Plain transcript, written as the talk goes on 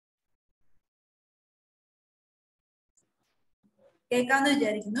കേൾക്കാമെന്ന്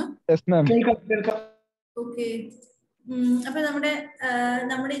വിചാരിക്കുന്നു. ഓക്കെ. അപ്പൊ നമ്മുടെ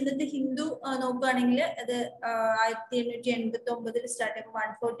ഇന്നത്തെ ഹിന്ദു നോക്കുകയാണെങ്കിൽ അത് 1889 സ്റ്റാർട്ട് ചെയ്യുമ്പോൾ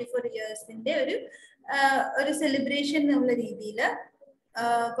 144 ഇയേഴ്സിന്റെ ഒരു സെലിബ്രേഷൻ എന്നുള്ള രീതിയിൽ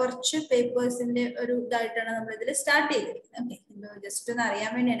കുറച്ച് പേപ്പേഴ്സിന്റെ ഒരു ഇതായിട്ടാണ് നമ്മൾ ഇതിൽ സ്റ്റാർട്ട് ചെയ്തിരിക്കുന്നത്. ഓക്കെ, ജസ്റ്റ് ഒന്ന്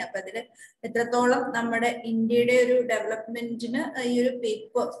അറിയാൻ വേണ്ടിയാണ്. അപ്പൊ അതിൽ എത്രത്തോളം നമ്മുടെ ഇന്ത്യയുടെ ഒരു ഡെവലപ്മെന്റിന് ഈ ഒരു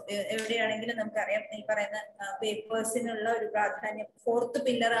പേപ്പർ എവിടെയാണെങ്കിലും നമുക്കറിയാം ഈ പറയുന്ന പേപ്പേഴ്സിനുള്ള ഒരു പ്രാധാന്യം 4th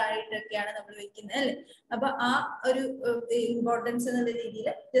പില്ലർ ആയിട്ടൊക്കെയാണ് നമ്മൾ വെക്കുന്നത് അല്ലെ. അപ്പൊ ആ ഒരു ഇമ്പോർട്ടൻസ് എന്നുള്ള രീതിയിൽ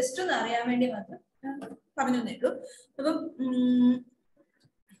ജസ്റ്റ് ഒന്ന് അറിയാൻ വേണ്ടി മാത്രം പറഞ്ഞു തന്നേക്കൂ. അപ്പം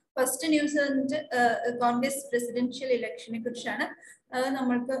ഫസ്റ്റ് ന്യൂസ് വന്നിട്ട് കോൺഗ്രസ് പ്രസിഡൻഷ്യൽ ഇലക്ഷനെ കുറിച്ചാണ്. അത്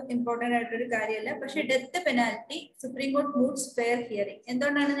നമ്മൾക്ക് ഇമ്പോർട്ടന്റ് ആയിട്ടൊരു കാര്യമല്ല. പക്ഷെ death penalty supreme court moves fair hearing.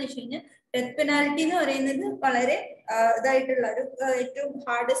 എന്തുകൊണ്ടാണെന്ന് വെച്ച് കഴിഞ്ഞാൽ ഡെത്ത് പെനാൽറ്റി എന്ന് പറയുന്നത് വളരെ ഇതായിട്ടുള്ള ഒരു ഏറ്റവും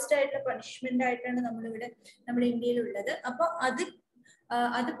ഹാർഡസ്റ്റ് ആയിട്ടുള്ള പണിഷ്മെന്റ് ആയിട്ടാണ് നമ്മുടെ ഇന്ത്യയിലുള്ളത്. അപ്പൊ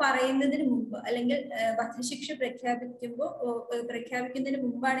അത് പറയുന്നതിന് മുമ്പ് അല്ലെങ്കിൽ വധശിക്ഷ പ്രഖ്യാപിക്കുന്നതിന്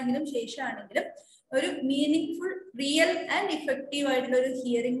മുമ്പാണെങ്കിലും ശേഷമാണെങ്കിലും ഒരു മീനിങ് റിയൽ ആൻഡ് ഇഫക്റ്റീവ് ആയിട്ടുള്ള ഒരു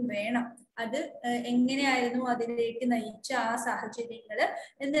ഹിയറിംഗ് വേണം. അത് എങ്ങനെയായിരുന്നു അതിലേക്ക് നയിച്ച ആ സാഹചര്യങ്ങൾ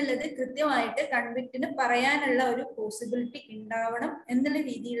എന്നുള്ളത് കൃത്യമായിട്ട് കൺവിക്റ്റിന് പറയാനുള്ള ഒരു പോസിബിലിറ്റി ഉണ്ടാവണം എന്നുള്ള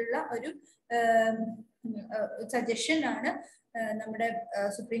രീതിയിലുള്ള ഒരു സജഷൻ ആണ് നമ്മുടെ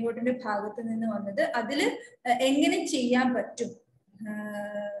സുപ്രീം കോർട്ടിന്റെ ഭാഗത്ത് നിന്ന് വന്നത്. അതിൽ എങ്ങനെ ചെയ്യാൻ പറ്റും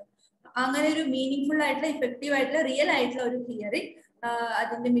അങ്ങനെ ഒരു മീനിങ് ആയിട്ടുള്ള ഇഫക്റ്റീവ് ആയിട്ടുള്ള റിയൽ ആയിട്ടുള്ള ഒരു ഹിയറിംഗ്,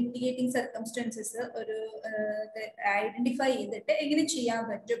 അതിന്റെ മിറ്റിഗേറ്റിംഗ് സർക്കംസ്റ്റൻസസ് ഒരു ഐഡന്റിഫൈ ചെയ്തിട്ട് എങ്ങനെ ചെയ്യാൻ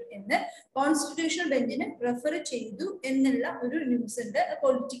പറ്റും എന്ന് കോൺസ്റ്റിറ്റ്യൂഷണൽ ബെഞ്ചിന് റെഫർ ചെയ്തു എന്നുള്ള ഒരു ന്യൂസ് ഉണ്ട്.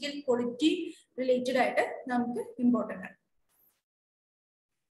 പൊളിറ്റിക്കൽ ക്വാളിറ്റി റിലേറ്റഡ് ആയിട്ട് നമുക്ക് ഇമ്പോർട്ടൻ്റ് ആണ്.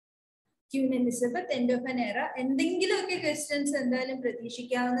 Queen Elizabeth end of an എറ. എന്തെങ്കിലുമൊക്കെ ക്വസ്റ്റ്യൻസ് എന്തായാലും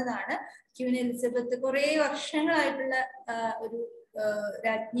പ്രതീക്ഷിക്കാവുന്നതാണ്. ക്വീൻ എലിസബത്ത് കുറെ വർഷങ്ങളായിട്ടുള്ള ഒരു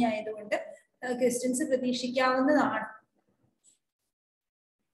രാജ്ഞി ആയതുകൊണ്ട് ക്വസ്റ്റ്യൻസ് പ്രതീക്ഷിക്കാവുന്നതാണ്.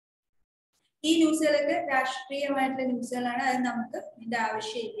 ഈ ന്യൂസുകളൊക്കെ രാഷ്ട്രീയമായിട്ടുള്ള ന്യൂസുകളാണ്. അത് നമുക്ക് ഇതിന്റെ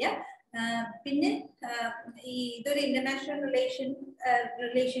ആവശ്യമില്ല. പിന്നെ ഇതൊരു ഇന്റർനാഷണൽ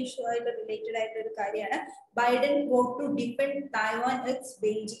റിലേഷൻസുമായിട്ട് റിലേറ്റഡ് ആയിട്ടുള്ള ഒരു കാര്യമാണ്. Biden vote to defend Taiwan X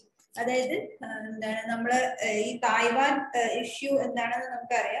Beijing. അതായത് എന്താണ് നമ്മള് ഈ തായ്വാൻ ഇഷ്യൂ എന്താണെന്ന്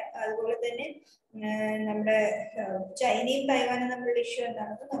നമുക്കറിയാം. അതുപോലെ തന്നെ നമ്മുടെ ചൈനയും തായ്വാനും തമ്മിലുള്ള ഇഷ്യൂ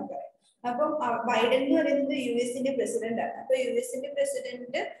എന്താണെന്ന് നമുക്കറിയാം. അപ്പം ബൈഡൻ എന്ന് പറയുന്നത് US-ന്റെ പ്രസിഡന്റ് ആണ്. അപ്പൊ US-ന്റെ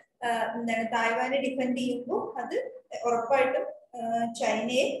പ്രസിഡന്റ് എന്താണ് തായ്വാനെ ഡിഫെൻഡ് ചെയ്യുമ്പോൾ അത് ഉറപ്പായിട്ടും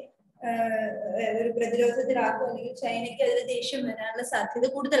ചൈനയെ ഒരു പ്രതിരോധത്തിലാക്കും, അല്ലെങ്കിൽ ചൈനയ്ക്ക് അതിൽ ദേഷ്യം വരാനുള്ള സാധ്യത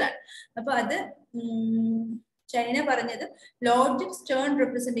കൂടുതലാണ്. അപ്പൊ അത് ചൈന പറഞ്ഞത് ലോഡ്ജ് സ്റ്റേൺ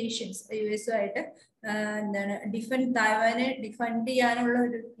റെപ്രസെന്റേഷൻസ് US-ആയിട്ട് എന്താണ് തായ്വാനെ ഡിഫെൻഡ് ചെയ്യാനുള്ള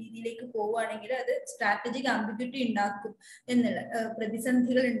ഒരു രീതിയിലേക്ക് പോവുകയാണെങ്കിൽ അത് സ്ട്രാറ്റജിക് ആംബിഗ്യൂറ്റി ഉണ്ടാക്കും എന്നുള്ള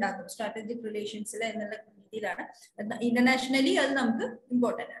പ്രതിസന്ധികൾ ഉണ്ടാക്കും സ്ട്രാറ്റജിക് റിലേഷൻസിൽ എന്നുള്ള രീതിയിലാണ്. ഇന്റർനാഷണലി അത് നമുക്ക്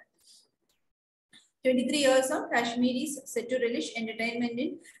ഇമ്പോർട്ടൻ്റ് ആണ്. 23 years on Kashmiris set to relish entertainment in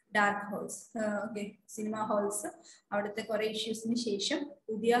dark halls. Okay, cinema halls. അവിടുത്തെ കുറെ ഇഷ്യൂസിന് ശേഷം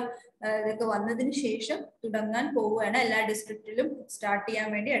പുതിയ ഇതൊക്കെ വന്നതിന് ശേഷം തുടങ്ങാൻ പോവുകയാണ്. എല്ലാ ഡിസ്ട്രിക്റ്റിലും സ്റ്റാർട്ട് ചെയ്യാൻ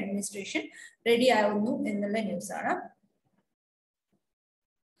വേണ്ടി അഡ്മിനിസ്ട്രേഷൻ റെഡി ആവുന്നു എന്നുള്ള ന്യൂസ് ആണ്.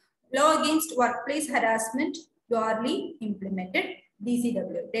 Law against work place harassment broadly implemented.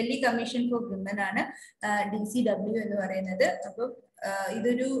 DCW, Delhi commission for women ആണ് DCW എന്ന് പറയുന്നത്. അപ്പൊ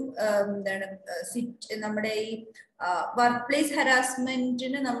ഇതൊരു എന്താണ് നമ്മുടെ ഈ വർക്ക് പ്ലേസ്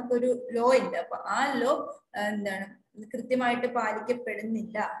ഹരാസ്മെന്റിന് നമുക്കൊരു ലോ ഉണ്ട്. അപ്പൊ ആ ലോ എന്താണ് കൃത്യമായിട്ട്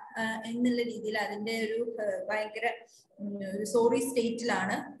പാലിക്കപ്പെടുന്നില്ല എന്നുള്ള രീതിയിൽ അതിന്റെ ഒരു ഭയങ്കര ഒരു സോറി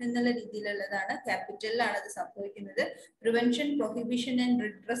സ്റ്റേറ്റിലാണ് എന്നുള്ള രീതിയിലുള്ളതാണ്. ക്യാപിറ്റലിലാണ് അത് സംഭവിക്കുന്നത്. Prevention prohibition and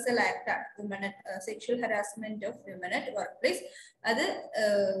redressal act ആണ് women sexual harassment of women at work place. അത്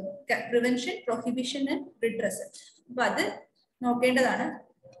പ്രിവെൻഷൻ പ്രൊഹിബിഷൻ ആൻഡ് റിഡ്രസൽ. അപ്പൊ അത് നോക്കേണ്ടതാണ്.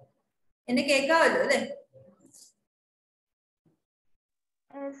 എന്നെ കേൾക്കാമല്ലോ അല്ലെ?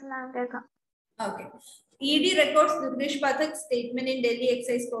 Okay. ED records Durgesh Pathak's statement in Delhi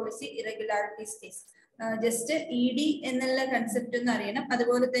excise policy irregularities case. Just ED എന്നുള്ള concept ഒന്ന് അറിയണം.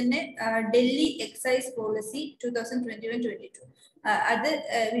 അതുപോലെ തന്നെ ഡൽഹി എക്സൈസ് പോളിസി 2021-22 അത്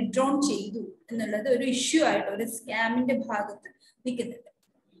വിഡ്രോൺ ചെയ്തു എന്നുള്ളത് ഒരു ഇഷ്യൂ ആയിട്ട് ഒരു സ്കാമിന്റെ ഭാഗത്ത് നിൽക്കുന്നുണ്ട്.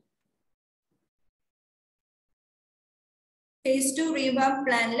 Phase 2 revamp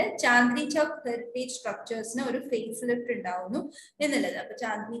പ്ലാനില് Chandni Chowk heritage സ്ട്രക്ചേഴ്സിന് ഒരു ഫേസ് ലിഫ്റ്റ് ഉണ്ടാവുന്നു എന്നുള്ളത്. അപ്പൊ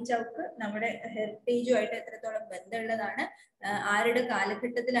ചാന്ദ്നി ചൗക്ക് നമ്മുടെ ഹെറിറ്റേജുമായിട്ട് എത്രത്തോളം ബന്ധമുള്ളതാണ്, ആരുടെ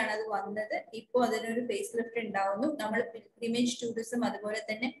കാലഘട്ടത്തിലാണ് അത് വന്നത്, ഇപ്പോൾ അതിനൊരു ഫേസ് ലിഫ്റ്റ് ഉണ്ടാവുന്നു. നമ്മൾ പിൽഗ്രിമേജ് ടൂറിസം അതുപോലെ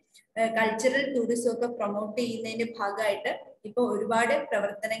തന്നെ കൾച്ചറൽ ടൂറിസം ഒക്കെ പ്രൊമോട്ട് ചെയ്യുന്നതിന്റെ ഭാഗമായിട്ട് ഇപ്പോൾ ഒരുപാട്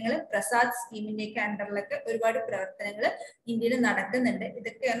പ്രവർത്തനങ്ങൾ പ്രസാദ് സ്കീമിന്റെ ഒക്കെ അണ്ടറിലൊക്കെ ഒരുപാട് പ്രവർത്തനങ്ങൾ ഇന്ത്യയിൽ നടക്കുന്നുണ്ട്.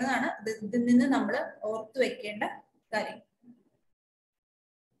 ഇതൊക്കെയാണ് ഇതിൽ നിന്ന് നമ്മൾ ഓർത്തു വെക്കേണ്ട കാര്യം.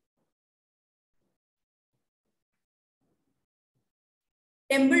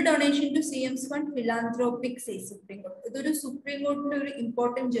 Temple donation to CM's fund ഫിലാന്ത്രോപിക് supreme court. ഇതൊരു സുപ്രീം കോർട്ടിന്റെ ഒരു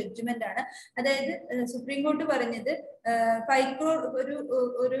ഇമ്പോർട്ടന്റ് ജഡ്ജ്മെന്റ് ആണ്. അതായത് സുപ്രീം കോർട്ട് പറഞ്ഞത് 5 crore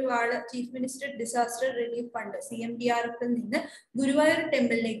ഒരു ആള് chief minister disaster relief fund CMDRF നിന്ന് ഗുരുവായൂർ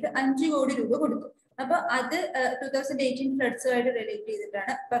ടെമ്പിളിലേക്ക് 5 കോടി രൂപ കൊടുത്തു. അപ്പൊ അത് 2018 ഫ്ലഡ്സുമായിട്ട് റിലേറ്റ്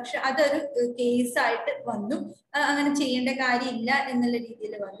ചെയ്തിട്ടാണ്. പക്ഷെ അതൊരു കേസായിട്ട് വന്നു. അങ്ങനെ ചെയ്യേണ്ട കാര്യമില്ല എന്നുള്ള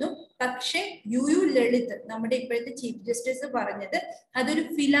രീതിയിൽ വന്നു. പക്ഷെ UU ലളിത് നമ്മുടെ ഇപ്പോഴത്തെ ചീഫ് ജസ്റ്റിസ് പറഞ്ഞത് അതൊരു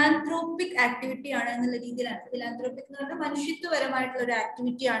ഫിലാന്ത്രോപിക് ആക്ടിവിറ്റി ആണ് എന്നുള്ള രീതിയിലാണ്. ഫിലാന്ത്രോപിക് എന്ന് പറഞ്ഞാൽ മനുഷ്യത്വപരമായിട്ടുള്ള ഒരു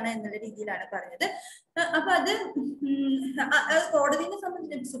ആക്ടിവിറ്റി ആണ് എന്നുള്ള രീതിയിലാണ് പറഞ്ഞത്. അപ്പൊ അത് കോടതിയെ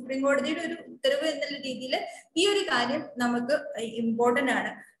സംബന്ധിച്ച് സുപ്രീം കോടതിയുടെ ഒരു ഉത്തരവ് എന്നുള്ള രീതിയിൽ ഈ ഒരു കാര്യം നമുക്ക് ഇമ്പോർട്ടന്റ്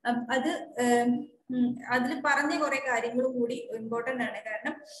ആണ്. അത് അതിൽ പറഞ്ഞ കുറെ കാര്യങ്ങളും കൂടി ഇമ്പോർട്ടന്റ് ആണ്.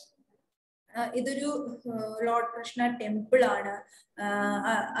 കാരണം ഇതൊരു ലോർഡ് കൃഷ്ണ ടെമ്പിൾ ആണ്.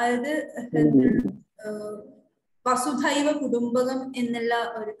 അത് വസുധൈവ കുടുംബകം എന്നുള്ള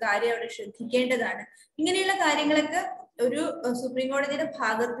ഒരു കാര്യം അവിടെ ശ്രദ്ധിക്കേണ്ടതാണ്. ഇങ്ങനെയുള്ള കാര്യങ്ങളൊക്കെ ഒരു സുപ്രീം കോടതിയുടെ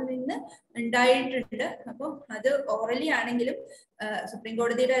ഭാഗത്ത് നിന്ന് ഉണ്ടായിട്ടുണ്ട്. അപ്പോൾ അത് ഓറലി ആണെങ്കിലും സുപ്രീം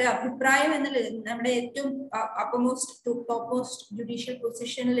കോടതിയുടെ ഒരു അഭിപ്രായം എന്നുള്ളത് നമ്മുടെ ഏറ്റവും ടോപ്മോസ്റ്റ് ജുഡീഷ്യൽ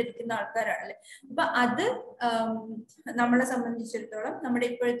പൊസിഷനിൽ ഇരിക്കുന്ന ആൾക്കാരാണല്ലേ. അപ്പൊ അത് നമ്മളെ സംബന്ധിച്ചിടത്തോളം നമ്മുടെ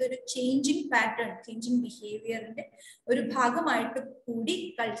ഇപ്പോഴത്തെ ഒരു ചേഞ്ചിങ് പാറ്റേൺ, ചേഞ്ചിങ് ബിഹേവിയറിന്റെ ഒരു ഭാഗമായിട്ട് കൂടി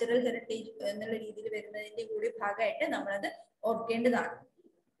കൾച്ചറൽ ഹെറിറ്റേജ് എന്നുള്ള രീതിയിൽ വരുന്നതിന്റെ കൂടി ഭാഗമായിട്ട് നമ്മളത് ഓർക്കേണ്ടതാണ്.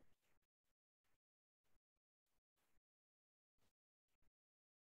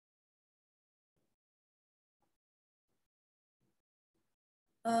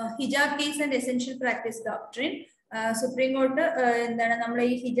 ഹിജാബ് case and essential practice doctrine. Supreme court എന്താണ് നമ്മളെ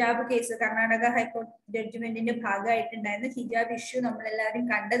ഈ ഹിജാബ് കേസ് കർണാടക ഹൈക്കോടതി ജഡ്ജ്മെന്റിന്റെ ഭാഗമായിട്ടുണ്ടായിരുന്ന ഹിജാബ് ഇഷ്യൂ നമ്മളെല്ലാവരും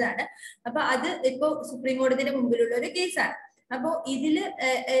കണ്ടതാണ്. അപ്പൊ അത് ഇപ്പോ സുപ്രീം കോടതിയുടെ മുമ്പിലുള്ള ഒരു കേസാണ്. അപ്പോ ഇതില്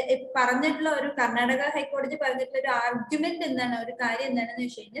പറഞ്ഞിട്ടുള്ള ഒരു കർണാടക ഹൈക്കോടതി പറഞ്ഞിട്ടുള്ള ഒരു ആർഗ്യുമെന്റ് എന്താണ്, ഒരു കാര്യം എന്താണെന്ന്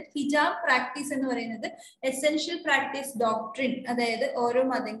വെച്ച് കഴിഞ്ഞാൽ ഹിജാബ് പ്രാക്ടീസ് എന്ന് പറയുന്നത് എസെൻഷ്യൽ പ്രാക്ടീസ് ഡോക്ട്രിൻ, അതായത് ഓരോ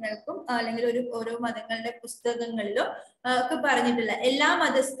മതങ്ങൾക്കും അല്ലെങ്കിൽ ഓരോ മതങ്ങളുടെ പുസ്തകങ്ങളിലോ ഒക്കെ പറഞ്ഞിട്ടില്ല എല്ലാ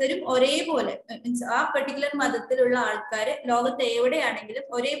മതസ്ഥരും ഒരേപോലെ മീൻസ് ആ പെർട്ടിക്കുലർ മതത്തിലുള്ള ആൾക്കാര് ലോകത്ത് എവിടെയാണെങ്കിലും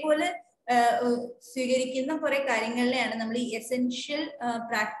ഒരേപോലെ സ്വീകരിക്കുന്ന കുറെ കാര്യങ്ങളിലെയാണ് നമ്മൾ ഈ എസെൻഷ്യൽ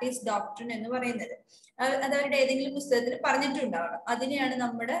പ്രാക്ടീസ് ഡോക്ട്രിൻ എന്ന് പറയുന്നത്. അത് അവരുടെ ഏതെങ്കിലും പുസ്തകത്തിൽ പറഞ്ഞിട്ടുണ്ടാവണം. അതിനെയാണ്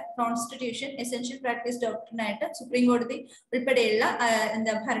നമ്മുടെ കോൺസ്റ്റിറ്റ്യൂഷൻ എസെൻഷ്യൽ പ്രാക്ടീസ് ഡോക്ട്രിൻ ആയിട്ട് സുപ്രീം കോടതി ഉൾപ്പെടെയുള്ള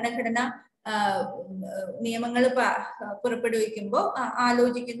ഭരണഘടന നിയമങ്ങൾ പുറപ്പെടുവിക്കുമ്പോൾ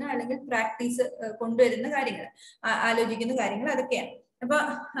ആലോചിക്കുന്ന അല്ലെങ്കിൽ പ്രാക്ടീസ് കൊണ്ടുവരുന്ന കാര്യങ്ങൾ ആലോചിക്കുന്ന കാര്യങ്ങൾ അതൊക്കെയാണ്. അപ്പൊ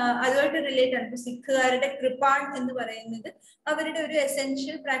അതുമായിട്ട് റിലേറ്റ് ആണ്. സിഖുകാരുടെ കൃപാൺ എന്ന് പറയുന്നത് അവരുടെ ഒരു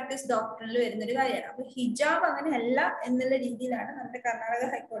എസെൻഷ്യൽ പ്രാക്ടീസ് ഡോക്ട്രിനിൽ വരുന്ന ഒരു കാര്യമാണ്. അപ്പൊ ഹിജാബ് അങ്ങനെ അല്ല എന്നുള്ള രീതിയിലാണ് നമ്മുടെ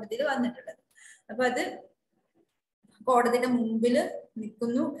കർണാടക ഹൈക്കോടതിയിൽ വന്നിട്ടുള്ളത്. അപ്പൊ അത് കോടതിയുടെ മുമ്പിൽ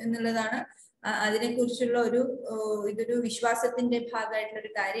നിൽക്കുന്നു എന്നുള്ളതാണ്. അതിനെക്കുറിച്ചുള്ള ഇതൊരു വിശ്വാസത്തിന്റെ ഭാഗമായിട്ടുള്ള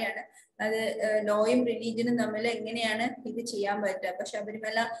ഒരു കാര്യമാണ്. അത് ലോയും റിലീജിയനും തമ്മിൽ എങ്ങനെയാണ് ഇത് ചെയ്യാൻ പറ്റുക. അപ്പൊ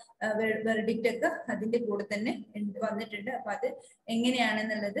ശബരിമല വെർഡിക്റ്റ് ഒക്കെ അതിന്റെ കൂടെ തന്നെ വന്നിട്ടുണ്ട്. അപ്പൊ അത്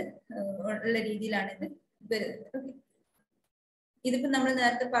എങ്ങനെയാണെന്നുള്ളത് ഉള്ള രീതിയിലാണ് ഇത് വരുന്നത്. ഇതിപ്പോ നമ്മൾ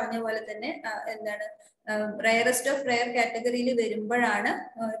നേരത്തെ പറഞ്ഞ പോലെ തന്നെ എന്താണ് റയറസ്റ്റ് ഓഫ് റയർ കാറ്റഗറിയിൽ വരുമ്പോഴാണ്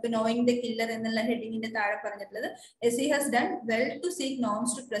ഇപ്പൊ നോയിങ് ദ കില്ലർ എന്നുള്ള ഹെഡിങ്ങിന്റെ താഴെ പറഞ്ഞിട്ടുള്ളത് SE has done well to seek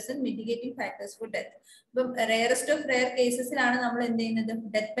norms to present mitigating factors for death. ഇപ്പം റയറസ്റ്റ് ഓഫ് റയർ കേസസിലാണ് നമ്മൾ എന്ത് ചെയ്യുന്നത്,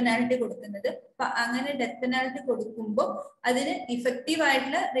 ഡെത്ത് പെനാൽറ്റി കൊടുക്കുന്നത്. അപ്പൊ അങ്ങനെ ഡെത്ത് പെനാൽറ്റി കൊടുക്കുമ്പോൾ അതിന് ഇഫക്റ്റീവ്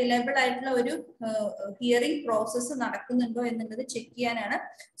ആയിട്ടുള്ള റിലയബിൾ ആയിട്ടുള്ള ഒരു ഹിയറിംഗ് പ്രോസസ്സ് നടക്കുന്നുണ്ടോ എന്നുള്ളത് ചെക്ക് ചെയ്യാനാണ്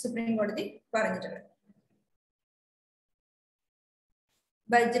സുപ്രീം കോടതി പറഞ്ഞിട്ടുള്ളത്.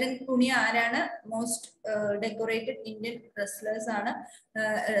 ബജ്രംഗ് പുനിയ ആരാണ്? മോസ്റ്റ് ഡെക്കറേറ്റഡ് ഇന്ത്യൻ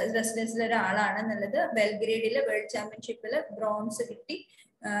റെസ്ലേഴ്സിൽ ഒരാളാണ് എന്നുള്ളത്. ബെൽഗ്രേഡിലെ വേൾഡ് ചാമ്പ്യൻഷിപ്പിൽ ബ്രോൺസ് കിട്ടി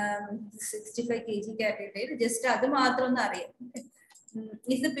 65 kg കാറ്റഗറിയിൽ. ജസ്റ്റ് അത് മാത്രം ഒന്ന് അറിയാം.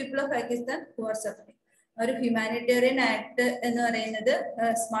 Is the people of Pakistan who are suffering. ഒരു ഹ്യൂമാനിറ്റേറിയൻ ആക്ട് എന്ന് പറയുന്നത്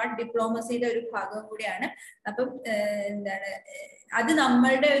സ്മാർട്ട് ഡിപ്ലോമസിയുടെ ഒരു ഭാഗം കൂടിയാണ്. അപ്പം എന്താണ് അത്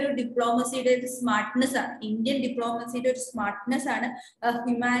നമ്മളുടെ ഒരു ഡിപ്ലോമസിയുടെ ഒരു സ്മാർട്ട്നെസ് ആണ്, ഇന്ത്യൻ ഡിപ്ലോമസിയുടെ ഒരു സ്മാർട്ട്നെസ് ആണ്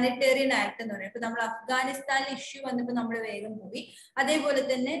ഹ്യൂമാനിറ്റേറിയൻ ആക്ട് എന്ന് പറയുന്നത്. ഇപ്പൊ നമ്മൾ അഫ്ഗാനിസ്ഥാനിൽ ഇഷ്യൂ വന്നപ്പോൾ നമ്മൾ വേഗം പോയി. അതേപോലെ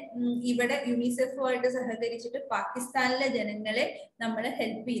തന്നെ ഇവിടെ യുണിസെഫുമായിട്ട് സഹകരിച്ചിട്ട് പാകിസ്ഥാനിലെ ജനങ്ങളെ നമ്മൾ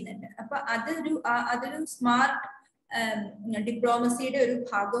ഹെൽപ്പ് ചെയ്യുന്നുണ്ട്. അപ്പൊ അതൊരു സ്മാർട്ട് ഡിപ്ലോമസിയുടെ ഒരു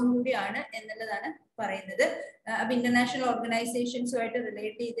ഭാഗം കൂടിയാണ് എന്നുള്ളതാണ് പറയുന്നത്. അപ്പൊ ഇന്റർനാഷണൽ ഓർഗനൈസേഷൻസുമായിട്ട്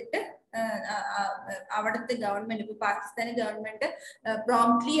റിലേറ്റ് ചെയ്തിട്ട് അവിടുത്തെ ഗവൺമെന്റ്, ഇപ്പൊ പാകിസ്ഥാനി ഗവൺമെന്റ്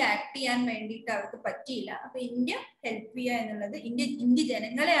പ്രോംപ്റ്റ്ലി ആക്ട് ചെയ്യാൻ വേണ്ടിയിട്ട് അവർക്ക് പറ്റിയില്ല. അപ്പൊ ഇന്ത്യ ഹെൽപ്പ് ചെയ്യുക എന്നുള്ളത്, ഇന്ത്യ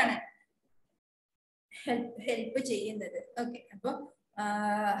ജനങ്ങളെയാണ് ഹെൽപ്പ് ചെയ്യുന്നത്. ഓക്കെ, അപ്പൊ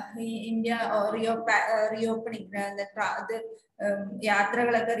ഇന്ത്യ റീഓപ്പണിങ് അത്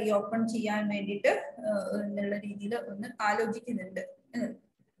യാത്രകളൊക്കെ റീഓപ്പൺ ചെയ്യാൻ വേണ്ടിയിട്ട് എന്നുള്ള രീതിയിൽ ഒന്ന് ആലോചിക്കുന്നുണ്ട്.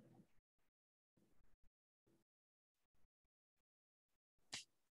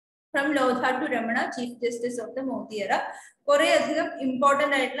 From Lotha to Ramana, chief justice of the Modi എറ. കുറെ അധികം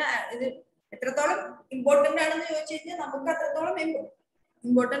ഇമ്പോർട്ടന്റ് ആയിട്ടുള്ള, ഇത് എത്രത്തോളം ഇമ്പോർട്ടന്റ് ആണെന്ന് ചോദിച്ചു കഴിഞ്ഞാൽ നമുക്ക് അത്രത്തോളം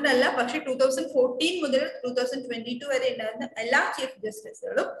ഇമ്പോർട്ടന്റ് അല്ല. പക്ഷെ 2014 മുതൽ 2022 വരെ ഉണ്ടായിരുന്ന എല്ലാ ചീഫ്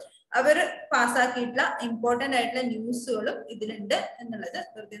ജസ്റ്റിസുകളും അവർ പാസ്സാക്കിയിട്ടുള്ള ഇമ്പോർട്ടന്റ് ആയിട്ടുള്ള ന്യൂസുകളും ഇതിലുണ്ട് എന്നുള്ളത്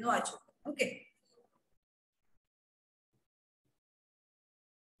വെറുതെ ഒന്ന് വായിച്ചു. ഓക്കെ,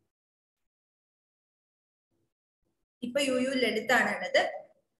 ഇപ്പൊ യു ലളിതാണ് ഉള്ളത്.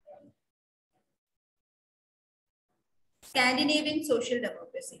 Scandinavian social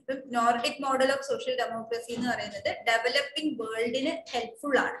democracy. ഇപ്പം Nordic model of social democracy എന്ന് പറയുന്നത് ഡെവലപ്പിംഗ് വേൾഡിന്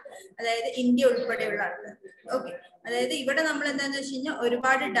ഹെൽപ്ഫുൾ ആണ്, അതായത് ഇന്ത്യ ഉൾപ്പെടെയുള്ള ആൾക്കാർ. ഓക്കെ, അതായത് ഇവിടെ നമ്മൾ എന്താന്ന് വെച്ച് കഴിഞ്ഞാൽ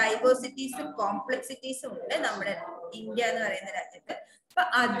ഒരുപാട് ഡൈവേഴ്സിറ്റീസും കോംപ്ലക്സിറ്റീസും ഉണ്ട് നമ്മുടെ ഇന്ത്യ എന്ന് പറയുന്ന രാജ്യത്ത്. അപ്പൊ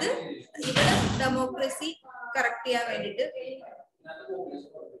അത് ഇവിടെ ഡെമോക്രസി കറക്റ്റ് ചെയ്യാൻ വേണ്ടിയിട്ട്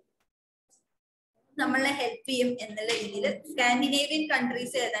നമ്മളെ ഹെൽപ്പ് ചെയ്യും എന്നുള്ള രീതിയിൽ സ്കാൻഡിനേവിയൻ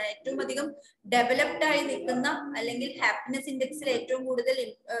കൺട്രീസ് ഏതാണ് ഏറ്റവും അധികം ഡെവലപ്ഡ് ആയി നിൽക്കുന്ന, അല്ലെങ്കിൽ ഹാപ്പിനെസ് ഇൻഡെക്സിൽ ഏറ്റവും കൂടുതൽ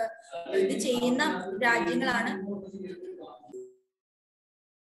ഇത് ചെയ്യുന്ന രാജ്യങ്ങളാണ്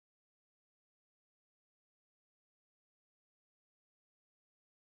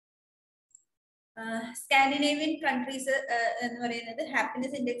സ്കാൻഡിനേവിയൻ കൺട്രീസ് എന്ന് പറയുന്നത്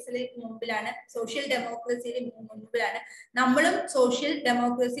ഹാപ്പിനെസ് ഇൻഡെക്സിൽ മുമ്പിലാണ്, സോഷ്യൽ ഡെമോക്രസിയിൽ മുമ്പിലാണ്. നമ്മളും സോഷ്യൽ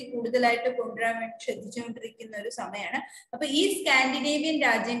ഡെമോക്രസി കൂടുതലായിട്ട് കൊണ്ടുവരാൻ വേണ്ടി ശ്രദ്ധിച്ചുകൊണ്ടിരിക്കുന്ന ഒരു സമയമാണ്. അപ്പൊ ഈ സ്കാൻഡിനേവിയൻ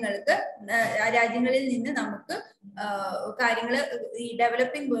രാജ്യങ്ങളിൽ നിന്ന് നമുക്ക് കാര്യങ്ങൾ, ഈ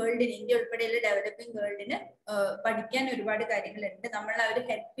ഡെവലപ്പിംഗ് വേൾഡിന്, ഇന്ത്യ ഉൾപ്പെടെയുള്ള ഡെവലപ്പിംഗ് വേൾഡിന് പഠിക്കാൻ ഒരുപാട് കാര്യങ്ങളുണ്ട്. നമ്മൾ അവർ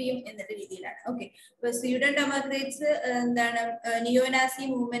ഹെൽപ്പ് ചെയ്യും എന്നുള്ള രീതിയിലാണ്. ഓക്കെ, ഇപ്പൊ സ്വീഡൻ ഡെമോക്രേറ്റ്സ് എന്താണ് നിയോനാസി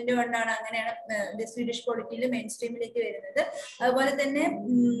മൂവ്മെന്റ് കൊണ്ടാണ് അങ്ങനെയാണ് സ്വീഡിഷ് പൊളിറ്റിയിൽ മെയിൻ സ്ട്രീമിലേക്ക് വരുന്നത്. അതുപോലെ തന്നെ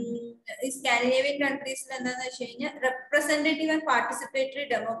ഈ സ്കാൻഡിനേവിയൻ കൺട്രീസിൽ എന്താണെന്ന് വെച്ച് കഴിഞ്ഞാൽ representative and participatory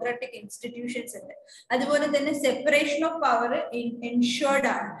democratic institutions ഉണ്ട്. അതുപോലെ തന്നെ സെപ്പറേഷൻ ഓഫ് പവർ എൻഷുർഡ്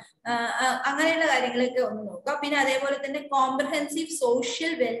ആണ്. അങ്ങനെയുള്ള കാര്യങ്ങളൊക്കെ ഒന്ന് നോക്കാം. പിന്നെ അതേപോലെ തന്നെ കോംപ്രഹെൻസീവ്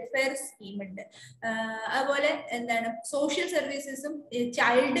സോഷ്യൽ വെൽഫെയർ സ്കീം ഉണ്ട്. അതുപോലെ എന്താണ് സോഷ്യൽ സർവീസസും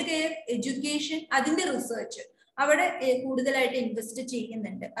ചൈൽഡ് കെയർ, എഡ്യൂക്കേഷൻ, അതിന്റെ റിസർച്ച് അവിടെ കൂടുതലായിട്ട് ഇൻവെസ്റ്റ്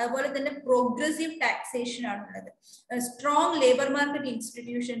ചെയ്യുന്നുണ്ട്. അതുപോലെ തന്നെ പ്രോഗ്രസീവ് ടാക്സേഷൻ ആണുള്ളത്. സ്ട്രോങ് ലേബർ മാർക്കറ്റ്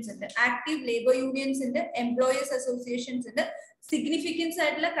ഇൻസ്റ്റിറ്റ്യൂഷൻസ് ഉണ്ട്, ആക്റ്റീവ് ലേബർ യൂണിയൻസ് ഉണ്ട്, എംപ്ലോയേഴ്സ് അസോസിയേഷൻസ് ഉണ്ട്, സിഗ്നിഫിക്കൻസ്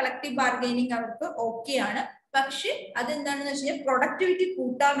ആയിട്ടുള്ള കളക്റ്റീവ് ബാർഗൈനിങ് അവർക്ക് ഓക്കെ ആണ്. പക്ഷെ അതെന്താണെന്ന് വെച്ച് കഴിഞ്ഞാൽ പ്രൊഡക്ടിവിറ്റി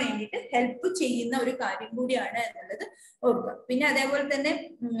കൂട്ടാൻ വേണ്ടിയിട്ട് ഹെൽപ്പ് ചെയ്യുന്ന ഒരു കാര്യം കൂടിയാണ് എന്നുള്ളത് ഓർക്കുക. പിന്നെ അതേപോലെ തന്നെ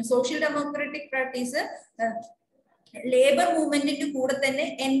സോഷ്യൽ ഡെമോക്രാറ്റിക് പ്രാക്ടീസ് ലേബർ മൂവ്മെന്റിന്റെ കൂടെ തന്നെ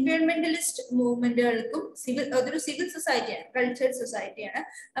എൻവയോൺമെന്റലിസ്റ്റ് മൂവ്മെന്റുകൾക്കും അതൊരു സിവിൽ സൊസൈറ്റിയാണ്, കൾച്ചറൽ സൊസൈറ്റിയാണ്.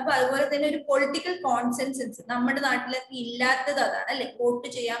 അപ്പൊ അതുപോലെ തന്നെ ഒരു പൊളിറ്റിക്കൽ കോൺസെൻസസ് നമ്മുടെ നാട്ടിലൊക്കെ ഇല്ലാത്തത് അതാണ് അല്ലെ. വോട്ട്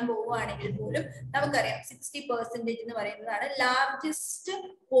ചെയ്യാൻ പോവുകയാണെങ്കിൽ പോലും നമുക്കറിയാം 60% എന്ന് പറയുന്നതാണ് ലാർജസ്റ്റ്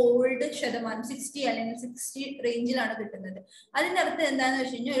പോൾഡ് ശതമാനം. 60 അല്ലെങ്കിൽ 60 റേഞ്ചിലാണ് കിട്ടുന്നത്. അതിന്റെ അർത്ഥം എന്താന്ന്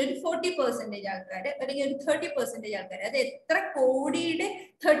വെച്ച് കഴിഞ്ഞാൽ ഒരു 40% ആൾക്കാർ അല്ലെങ്കിൽ ഒരു 30% ആൾക്കാർ, അത് എത്ര കോടിയുടെ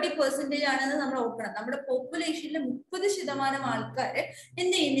 30% ആണെന്ന് നമ്മൾ ഓർക്കണം. നമ്മുടെ പോപ്പുലേഷനിലെ 30% ആൾക്കാർ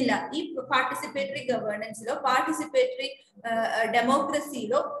എന്ത് ചെയ്യുന്നില്ല, ഈ പാർട്ടിസിപ്പേറ്ററി ഗവേണൻസിലോ പാർട്ടിസിപ്പേറ്ററി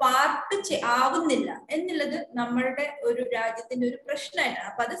ഡെമോക്രസിയിലോ പാർട്ട് ആവുന്നില്ല എന്നുള്ളത് നമ്മളുടെ ഒരു രാജ്യത്തിന്റെ ഒരു പ്രശ്നമായിട്ടാണ്.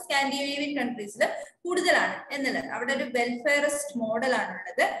 അപ്പൊ അത് സ്കാൻഡിനേവിയൻ കൺട്രീസിൽ കൂടുതലാണ് എന്നുള്ളത്. അവിടെ ഒരു വെൽഫെയറിസ്റ്റ്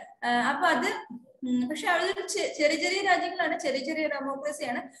മോഡലാണുള്ളത്. അപ്പൊ അത് പക്ഷെ അതൊരു ചെറിയ ചെറിയ രാജ്യങ്ങളാണ്, ചെറിയ ചെറിയ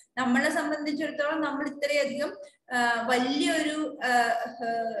ഡെമോക്രസിയാണ്. നമ്മളെ സംബന്ധിച്ചിടത്തോളം നമ്മൾ ഇത്രയധികം വലിയൊരു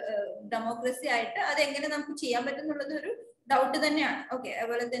ഡെമോക്രസി ആയിട്ട് അതെങ്ങനെ നമുക്ക് ചെയ്യാൻ പറ്റും എന്നുള്ളത് ഒരു ഡൗട്ട് തന്നെയാണ്. ഓക്കെ,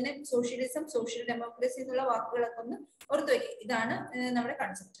 അതുപോലെ തന്നെ സോഷ്യലിസം, സോഷ്യൽ ഡെമോക്രസി എന്നുള്ള വാക്കുകളൊക്കെ ഒന്ന് ഓർത്തു വയ്ക്കുക. ഇതാണ് നമ്മുടെ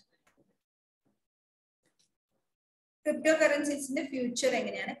കൺസെപ്റ്റ്. ക്രിപ്റ്റോ കറൻസീസിന്റെ ഫ്യൂച്ചർ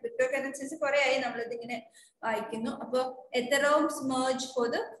എങ്ങനെയാണ്? ക്രിപ്റ്റോ കറൻസീസ് കുറെ ആയി നമ്മളിത് ഇങ്ങനെ വായിക്കുന്നു. അപ്പൊ എഥറം merge for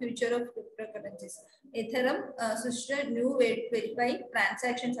the future of cryptocurrencies. എഥറം സൃഷ്ടിച്ച new verify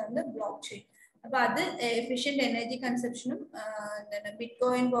transactions on the block chain. അപ്പൊ അത് എഫിഷ്യന്റ് എനർജി കൺസപ്ഷനും ബിറ്റ്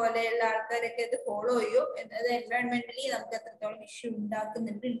കോയിൻ പോലെയുള്ള ആൾക്കാരൊക്കെ ഇത് ഫോളോ ചെയ്യോ, അത് എൻവയോൺമെന്റലി നമുക്ക് എത്രത്തോളം ഇഷ്യൂ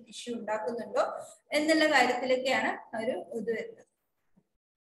ഉണ്ടാക്കുന്നുണ്ടോ എന്നുള്ള കാര്യത്തിലൊക്കെയാണ് ഒരു ഇത് വരുന്നത്.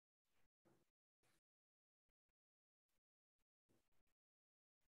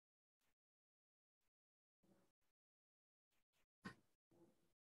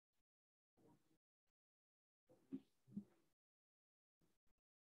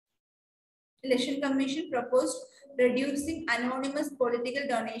 Election Commission proposed reducing anonymous political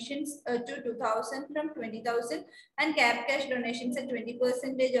donations to 2,000 from 20,000 and cap cash donations at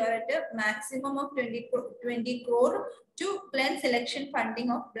 20% or at a maximum of 20 crore to cleanse election funding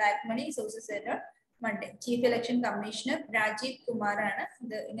of black money sources at Monday. Chief Election Commissioner Rajiv Kumar ആണ്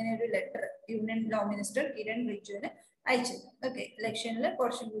ഇത് ഇങ്ങനെ ഒരു letter union law minister Kiran റിജിജുവിന് അയച്ചത്. Okay, ഇലക്ഷനിൽ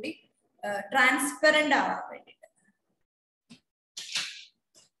കുറച്ചും കൂടി transparent ആവാൻ വേണ്ടി.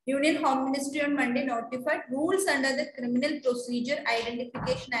 Union Home Ministry on Monday notified rules under the Criminal Procedure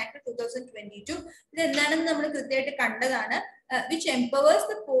Identification Act 2022. Which empowers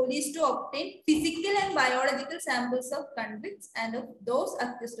the police to obtain physical and biological samples of convicts and of those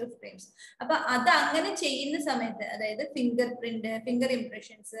accused of crimes. That's fingerprint, finger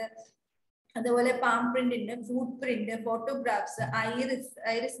impressions, അതുപോലെ palm print ഉണ്ട്, ഫുട് print, photographs, iris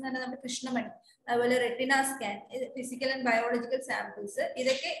എന്ന് പറഞ്ഞാൽ നമ്മുടെ കൃഷ്ണമണി, അതുപോലെ retina scan, physical and biological samples,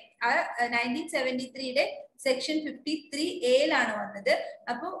 ഇതൊക്കെ 1973 section 53A വന്നത്.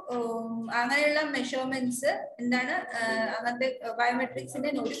 അപ്പോൾ അങ്ങനെയുള്ള മെഷർമെന്റ്സ് എന്താണ്, അങ്ങനത്തെ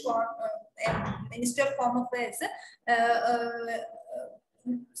ബയോമെട്രിക്സിന്റെ ഒരു minister of home affairs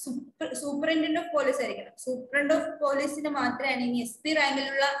superintendent of police ആയിരിക്കണം. സൂപ്രണ്ട് ഓഫ് പോലീസിന് മാത്രമാണ് ഇനി SP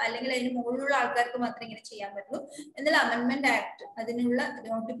റാങ്കിലുള്ള അല്ലെങ്കിൽ അതിന് മുകളിലുള്ള ആൾക്കാർക്ക് മാത്രമേ ഇങ്ങനെ ചെയ്യാൻ പറ്റുള്ളൂ എന്നുള്ള അമെന്റ്മെന്റ് ആക്ട് അതിനുള്ള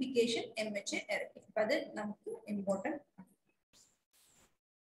നോട്ടിഫിക്കേഷൻ MH ഇറക്കി. അപ്പൊ അത് നമുക്ക് ഇമ്പോർട്ടന്റ്.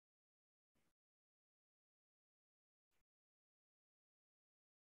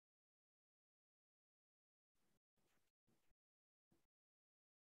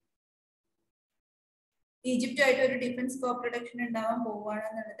 ഈജിപ്തുമായിട്ട് ഒരു ഡിഫൻസ് കോ പ്രൊഡക്ഷൻ ഉണ്ടാവാൻ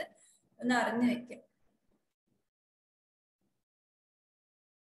പോവുകയാണെന്നുള്ളത് ഒന്ന് അറിഞ്ഞു വെക്കാം.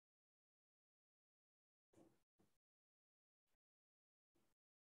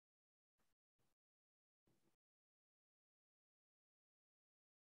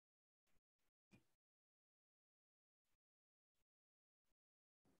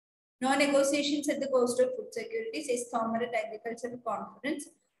 No negotiations at the cost of food security, says Farmer at Agricultural Conference.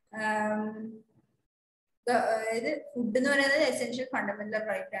 Food എന്ന് പറയുന്നത് എസെൻഷ്യൽ ഫണ്ടമെന്റൽ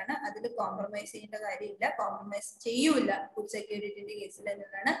റൈറ്റ് ആണ്, അതിൽ കോംപ്രമൈസ് ചെയ്യേണ്ട കാര്യമില്ല, കോംപ്രമൈസ് ചെയ്യൂല ഫുഡ് സെക്യൂരിറ്റിയുടെ കേസിൽ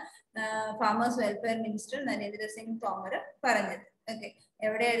എന്നാണ് farmers welfare minister Narendra Singh Tomar പറഞ്ഞത്. ഓക്കെ,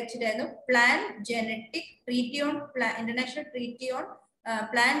 എവിടെ അടിച്ചിട്ടായിരുന്നു? Plan genetic treaty on international treaty on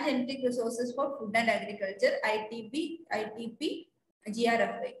plan genetic resources for food and agriculture ITP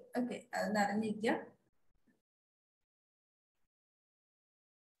GRFI. Okay, അതൊന്ന് അറിഞ്ഞിരിക്കുക.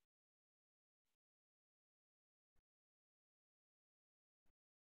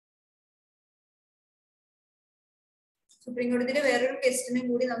 സുപ്രീം കോടതിയുടെ വേറൊരു ക്വസ്റ്റ്യനും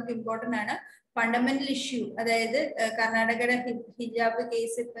കൂടി നമുക്ക് ഇമ്പോർട്ടന്റ് ആണ്. ഫണ്ടമെന്റൽ ഇഷ്യൂ, അതായത് കർണാടകയുടെ ഹിജാബ്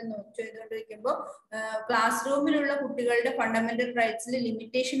കേസ് ഇപ്പൊ ചെയ്തുകൊണ്ടിരിക്കുമ്പോൾ ക്ലാസ് റൂമിലുള്ള കുട്ടികളുടെ ഫണ്ടമെന്റൽ റൈറ്റ്സിൽ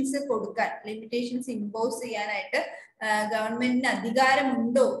ലിമിറ്റേഷൻസ് കൊടുക്കാൻ, ലിമിറ്റേഷൻസ് ഇമ്പോസ് ചെയ്യാനായിട്ട് ഗവൺമെന്റിന്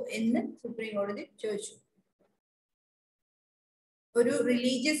അധികാരമുണ്ടോ എന്ന് സുപ്രീം കോടതി ചോദിച്ചു. ഒരു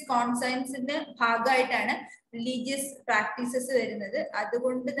റിലീജിയസ് കോൺസയൻസിന്റെ ഭാഗമായിട്ടാണ് റിലീജിയസ് പ്രാക്ടീസസ് വരുന്നത്.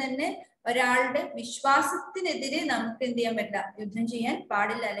 അതുകൊണ്ട് തന്നെ ഒരാളുടെ വിശ്വാസത്തിനെതിരെ നമുക്ക് എന്ത് ചെയ്യാൻ പറ്റില്ല, യുദ്ധം ചെയ്യാൻ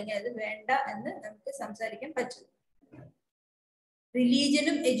പാടില്ല, അല്ലെങ്കിൽ അത് വേണ്ട എന്ന് നമുക്ക് സംസാരിക്കാൻ പറ്റില്ല.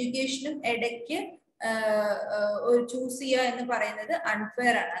 റിലീജിയനും എഡ്യൂക്കേഷനും ഇടയ്ക്ക് ഒരു ചൂസ് ചെയ്യുക എന്ന് പറയുന്നത്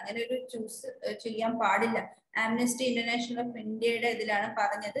അൺഫെയർ ആണ്. അങ്ങനെ ഒരു ചൂസ് ചെയ്യാൻ പാടില്ല. ആംനസ്റ്റി ഇന്റർനാഷണൽ ഓഫ് ഇന്ത്യയുടെ ഇതിലാണ്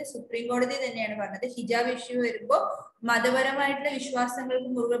പറഞ്ഞത്, സുപ്രീം കോടതി തന്നെയാണ് പറഞ്ഞത്. ഹിജാബ് ഇഷ്യൂ വരുമ്പോൾ മതപരമായിട്ടുള്ള വിശ്വാസങ്ങൾക്ക്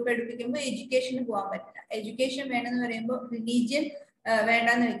മുറുകെ പഠിപ്പിക്കുമ്പോൾ എഡ്യൂക്കേഷന് പോകാൻ പറ്റില്ല. എഡ്യൂക്കേഷൻ വേണമെന്ന് പറയുമ്പോൾ റിലീജിയൻ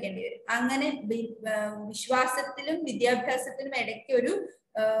വേണ്ടെന്ന് വെക്കേണ്ടി വരും. അങ്ങനെ വിശ്വാസത്തിലും വിദ്യാഭ്യാസത്തിലും ഇടയ്ക്ക് ഒരു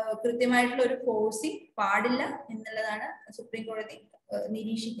കൃത്യമായിട്ടുള്ള ഒരു ഫോഴ്സിങ് പാടില്ല എന്നുള്ളതാണ് സുപ്രീം കോടതി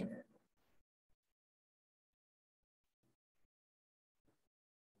നിരീക്ഷിക്കുന്നത്.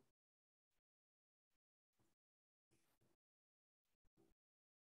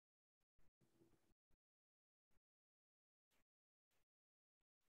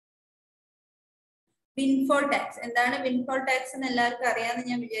 വിൻഫോൾ ടാക്സ് എന്താണ്? വിൻഫോൾ ടാക്സ് എന്ന് എല്ലാവർക്കും അറിയാമെന്ന്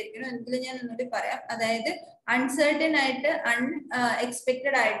ഞാൻ വിചാരിക്കുന്നു, എങ്കിലും ഞാൻ ഒന്നുകൂടി പറയാം. അതായത് അൺസർട്ടൻ ആയിട്ട്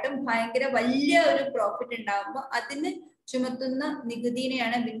അൺഎക്സ്പെക്റ്റഡ് ആയിട്ടും ഭയങ്കര വലിയ ഒരു പ്രോഫിറ്റ് ഉണ്ടാകുമ്പോൾ അതിന് ചുമത്തുന്ന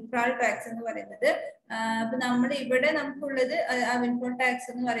നികുതിനെയാണ് വിൻഫോൾ ടാക്സ് എന്ന് പറയുന്നത്. അപ്പൊ നമ്മൾ ഇവിടെ നമുക്കുള്ളത് ആ വിൻഫോൾ ടാക്സ്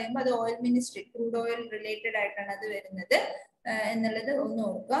എന്ന് പറയുമ്പോൾ അത് oil ministry, crude oil related ആയിട്ടാണ് അത് വരുന്നത് എന്നുള്ളത് ഒന്ന്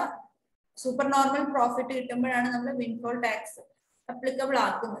ഓർക്കുക. സൂപ്പർ നോർമൽ പ്രോഫിറ്റ് കിട്ടുമ്പോഴാണ് നമ്മൾ വിൻഫോൾ ടാക്സ് അപ്ലിക്കബിൾ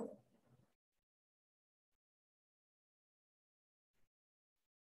ആക്കുന്നത്.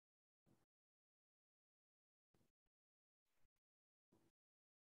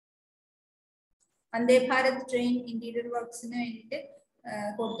 വന്ദേ ഭാരത് ട്രെയിൻ ഇന്റീരിയർ വർക്ക്സിന് വേണ്ടിയിട്ട്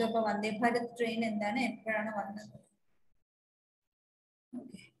കൊടുത്തപ്പോൾ വന്ദേ ഭാരത് ട്രെയിൻ എന്താണ്, എപ്പോഴാണ് വന്നത്?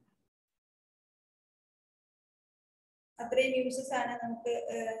 അത്രയും ന്യൂസസ് ആണ് നമുക്ക്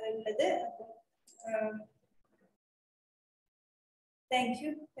ഉള്ളത്. Thank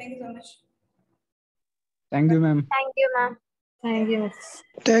you so much. Thank you, ma'am. Thank you, ma'am.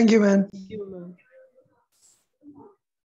 Thank you, ma'am.